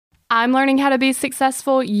I'm learning how to be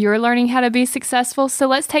successful. You're learning how to be successful. So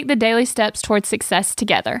let's take the daily steps towards success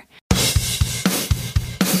together.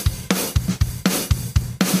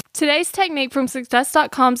 Today's technique from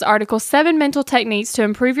Success.com's article, 7 Mental Techniques to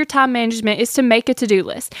Improve Your Time Management, is to make a to-do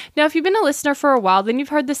list. Now, if you've been a listener for a while, then you've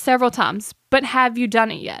heard this several times, but have you done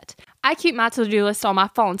it yet? I keep my to-do list on my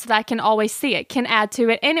phone so that I can always see it, can add to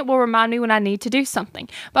it, and it will remind me when I need to do something.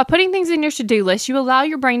 By putting things in your to-do list, you allow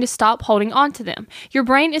your brain to stop holding on to them. Your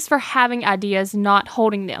brain is for having ideas, not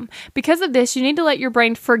holding them. Because of this, you need to let your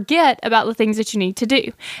brain forget about the things that you need to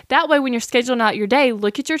do. That way, when you're scheduling out your day,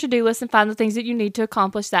 look at your to-do list and find the things that you need to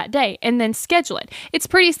accomplish that day, and then schedule it. It's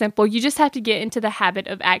pretty simple. You just have to get into the habit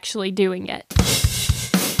of actually doing it.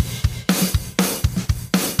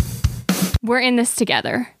 We're in this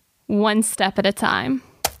together. One step at a time.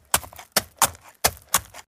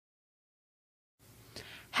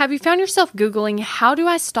 Have you found yourself Googling, how do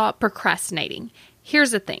I stop procrastinating?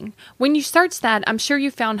 Here's the thing. When you search that, I'm sure you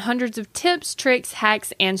found hundreds of tips, tricks,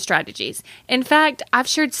 hacks, and strategies. In fact, I've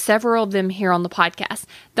shared several of them here on the podcast.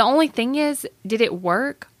 The only thing is, did it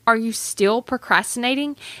work? Are you still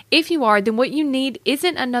procrastinating? If you are, then what you need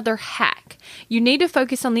isn't another hack. You need to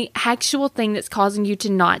focus on the actual thing that's causing you to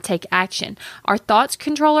not take action. Our thoughts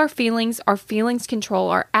control our feelings control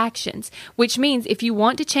our actions, which means if you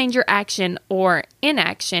want to change your action or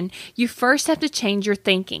inaction, you first have to change your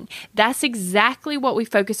thinking. That's exactly what we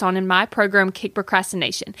focus on in my program, Kick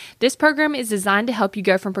Procrastination. This program is designed to help you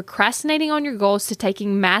go from procrastinating on your goals to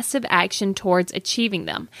taking massive action towards achieving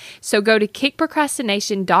them. So go to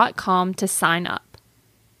kickprocrastination.com to sign up.